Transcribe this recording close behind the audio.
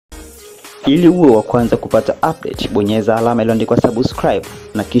Ili uwe wa kwanza kupata update, bonyeza alama iliyoandikwa subscribe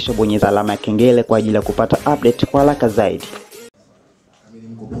na kisha bonyeza alama ya kengele kwa ajili ya kupata update kwa haraka zaidi. Mimi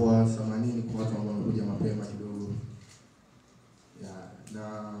niko poa, samahani kwa watu ambao wamekuja mapema kidogo.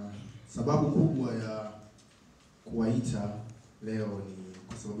 Na sababu kubwa ya kuwaita leo ni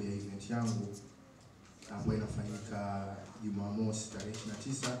kwa sababu ya event yangu ambayo inafanyika Jumamosi tarehe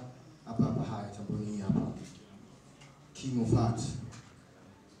 29 hapa Tanzania hapa.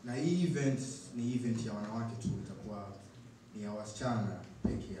 Na hii event ni event ya wanawake tu, itakuwa ni ya wasichana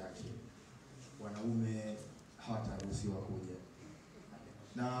peke yake. Wanaume hawataruhusiwa kuja.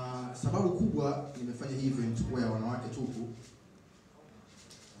 Na sababu kubwa nimefanya hii event kwa ya wanawake tu.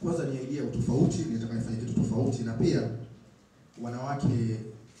 Kwanza ni idea tofauti, nitaka nifanye kitu tofauti, na pia wanawake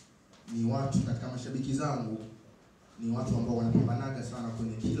ni watu katika mashabiki zangu, ni watu ambao wanapambanaga sana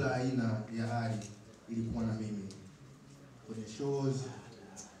kwenye kila aina ya hali ili kuwa na mimi.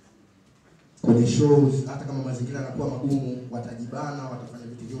 Kwenye shows hata kama mazingira yanakuwa magumu, watajibana, watafanya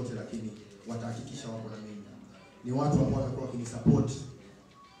vitu vyote, lakini watahakikisha wako na mimi. Ni watu ambao wamekuwa wakinisapoti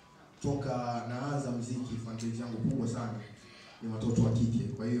toka naanza muziki. Fanbase yangu kubwa sana ni watoto wa kike.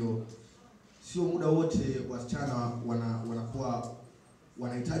 Kwa hiyo sio muda wote wasichana wanakuwa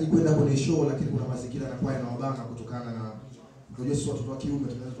wanahitaji kwenda kwenye show, lakini kuna mazingira yanakuwa yanawabana kutokana na unajua sisi watoto wa kiume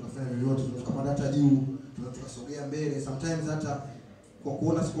tunaweza tukafanya vyovyote, tunapanda hata juu, tunaweza tukasogea mbele. Sometimes hata kwa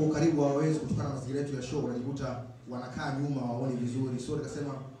kuona siku karibu hawawezi kutokana na mazingira yetu ya show, unajikuta wanakaa nyuma, waone vizuri. So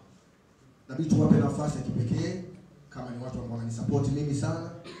nikasema nabidi tuwape nafasi ya kipekee, kama ni watu ambao wananisupport mimi sana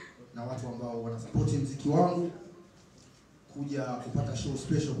na watu ambao wanasupport muziki wangu, kuja kupata show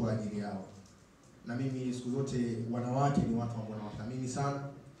special kwa ajili yao. Na mimi siku zote wanawake ni watu ambao nawathamini sana.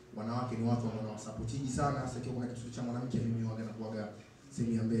 Wanawake ni watu ambao nawasupportiji sana. Hasa ikiwa kuna kitu cha mwanamke, mimi huwa nakuaga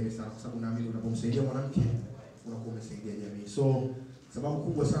sehemu ya mbele sana, kwa sababu naamini unapomsaidia mwanamke unakuwa umesaidia jamii. So sababu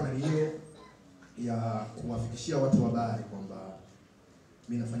kubwa sana ni hiyo ya kuwafikishia watu habari kwamba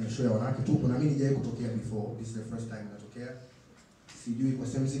mimi nafanya show ya wanawake tu. Na mimi nijawahi kutokea before, this is the first time natokea. Sijui kwa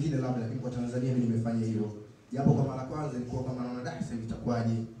sehemu zingine labda, lakini kwa Tanzania mimi nimefanya hiyo. Japo kwa mara kwanza nilikuwa kama naona sasa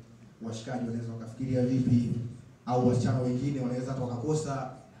itakuwaje, washikaji wanaweza wakafikiria vipi, au wasichana wengine wanaweza hata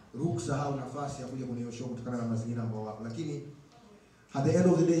wakakosa ruksa au nafasi ya kuja kwenye show kutokana na mazingira ambayo wapo. Lakini at the end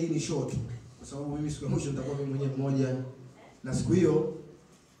of the day ni show tu, kwa sababu mimi siku ya mwisho nitakuwa mimi mwenyewe mmoja, na siku hiyo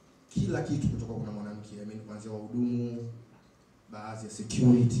kila kitu kutoka kuna mwanamke. Kuanzia wahudumu, baadhi ya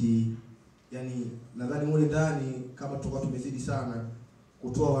security, yani nadhani mole ndani kama tutakuwa tumezidi sana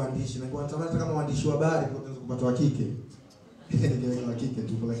kutoa waandishi, na kwa natamani kama waandishi wa habari tunaweza kupata wa kike ndio wa kike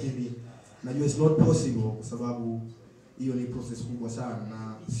tu, lakini najua it's not possible kwa sababu hiyo ni process kubwa sana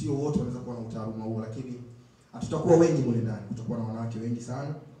na sio wote wanaweza kuwa na utaalamu huo. Lakini hatutakuwa wengi mole ndani, tutakuwa na wanawake wengi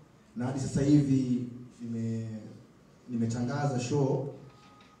sana. Na hadi sasa hivi nimetangaza show,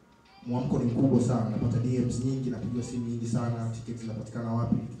 mwamko ni mkubwa sana, napata DMs nyingi, napigiwa simu nyingi sana, tickets zinapatikana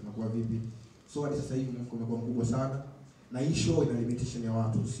wapi, tunakuwa vipi. So hadi sasa hivi mwamko umekuwa mkubwa sana. Na hii show ina limitation ya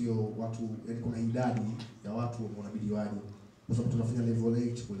watu, sio watu, yani kuna idadi ya watu ambao wanabidi waje, kwa sababu tunafanya level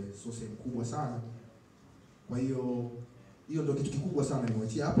 8 kule, so sehemu kubwa sana. Kwa hiyo ndio kitu kikubwa sana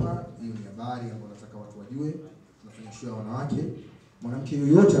nimewatia hapa. Hiyo ni habari ambayo nataka watu wajue. Tunafanya show ya wanawake, mwanamke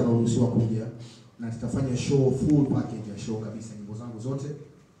yoyote anaruhusiwa kuja, na tutafanya show full package ya show kabisa, nyimbo zangu zote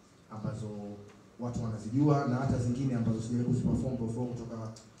ambazo watu wanazijua na hata zingine ambazo sijawahi kuziperform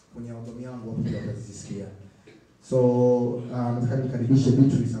kutoka kwenye album yangu hapo pia watazisikia. So nataka nikaribishe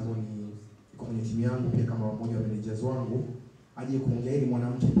Beatrice ambaye yuko kwenye timu yangu pia kama mmoja wa managers wangu, aje kuongea. Ni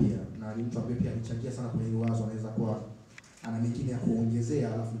mwanamke pia na ni mtu ambaye pia alichangia sana kwenye wazo, anaweza kuwa ana mengine ya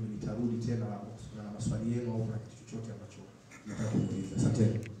kuongezea, alafu mimi nitarudi tena kuhusiana na maswali yenu au kuna kitu chochote ambacho nataka kumuuliza.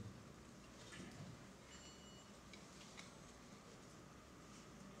 Asante.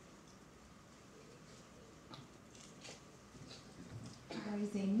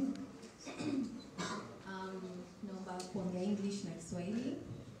 Naomba kuongea English na Kiswahili.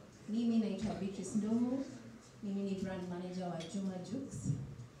 Mimi naitwa Beatrice. Mimi ni brand manager wa JUX.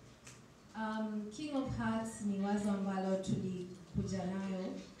 King of Hearts ni wazo ambalo tulikuja nayo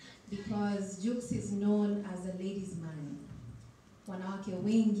because JUX is known as a ladies man. Wanawake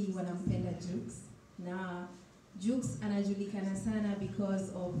wengi wanampenda JUX, na JUX anajulikana sana because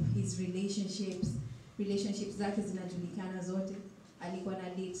of his relationships zake zinajulikana zote. Alikuwa na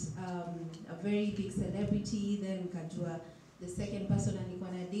date a very big celebrity, then kajua the second person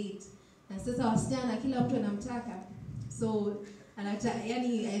alikuwa na date, na sasa wasichana kila mtu anamtaka. So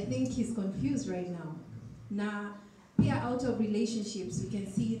yani I think he's confused right now. Na pia out of relationships we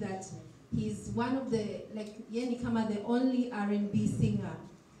can see that he's one of the yani kama the only R&B singer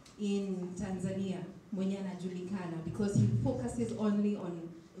in Tanzania mwenye anajulikana, because he focuses only on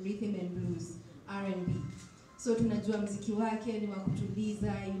rhythm and blues, R&B. So tunajua mziki wake ni wa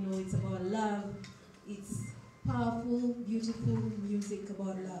kutuliza, it's about love. It's powerful, beautiful music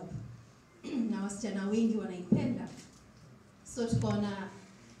about love. Na wasichana wengi wanaipenda. So tukaona,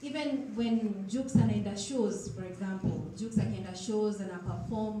 even when Jux anaenda shows, for example, Jux akienda shows and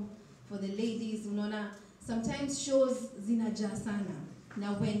perform for the ladies, unaona, sometimes shows zinajaa sana.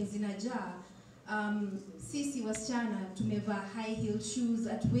 Na when zinajaa, sisi wasichana tumevaa high heel shoes,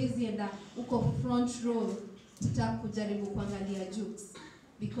 hatuwezi enda uko front row tutakujaribu kuangalia Jux,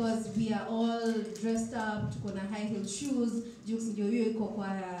 because we are all dressed up, tuko na high heel shoes, Jux ndio hiyo iko kwa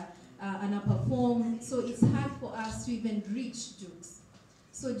ana perform, so it's hard for us to even reach Jux.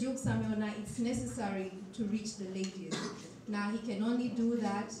 So Jux ameona it's necessary to reach the ladies. Now he can only do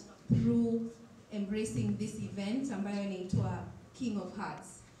that through embracing this event ambayo inaitwa King of Hearts.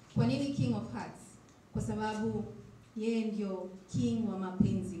 Kwa nini King of Hearts? Kwa sababu yeye ndio king wa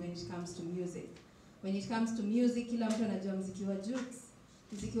mapenzi when it comes to music. When it comes to music, kila mtu anajua muziki wa Jux.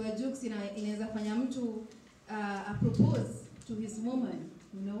 Muziki wa Jux inaweza fanya mtu propose to his woman,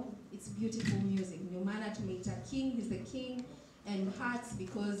 It's beautiful music. Ndio maana tumeita king, he's the king, and hearts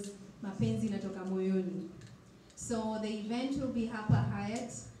because mapenzi inatoka moyoni. So the event will be Hapa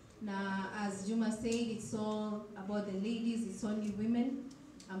Hyatt. Now, as Juma said, it's all about the ladies, it's only women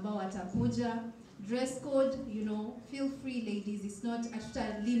ambao watakuja. Dress code, feel free ladies, it's not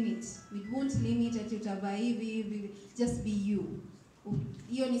a limit. We won't limit at utavaa hivi, just be you.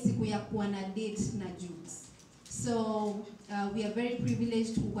 Hiyo ni siku ya kuwa na date na Jux. So we are very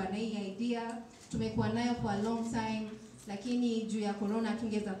privileged kuwa na hii idea. Tumekuwa nayo for a long time, lakini juu ya corona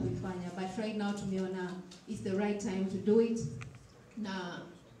tungeweza kuifanya, but right now tumeona it's the right time to do it. Na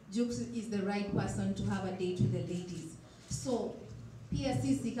Jux is the right person to have a date with the ladies. So pia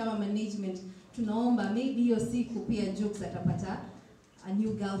sisi kama management tunaomba maybe hiyo siku pia Jux atapata a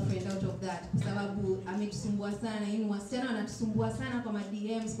new girlfriend out of that, kwa sababu ametusumbua sana, wasichana wanatusumbua sana kwa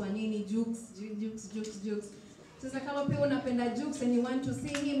DMs, kwa nini Jux. Sasa kama pia unapenda Jux and you want to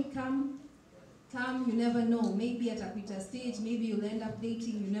see him, come, you never know, maybe atakuita stage, maybe you'll end up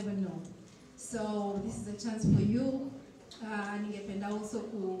dating, you never know. So this is a chance for you. Ningependa also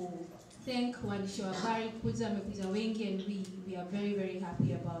ku thank waandishi wa habari kuja, amekuja wengi, and we are very very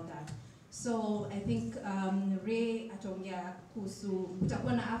happy about that. So I think Ray ataongea kuhusu,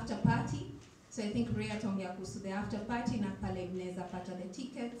 kutakuwa na after party. So I think Ray ataongea kuhusu the after party na pale mnaweza pata the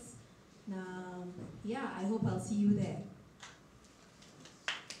tickets. Na yeah, I hope I'll see you there.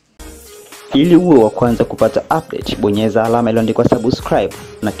 Ili uwe wa kwanza kupata update, bonyeza alama iliyoandikwa subscribe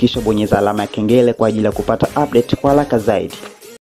na kisha bonyeza alama ya kengele kwa ajili ya kupata update kwa haraka zaidi.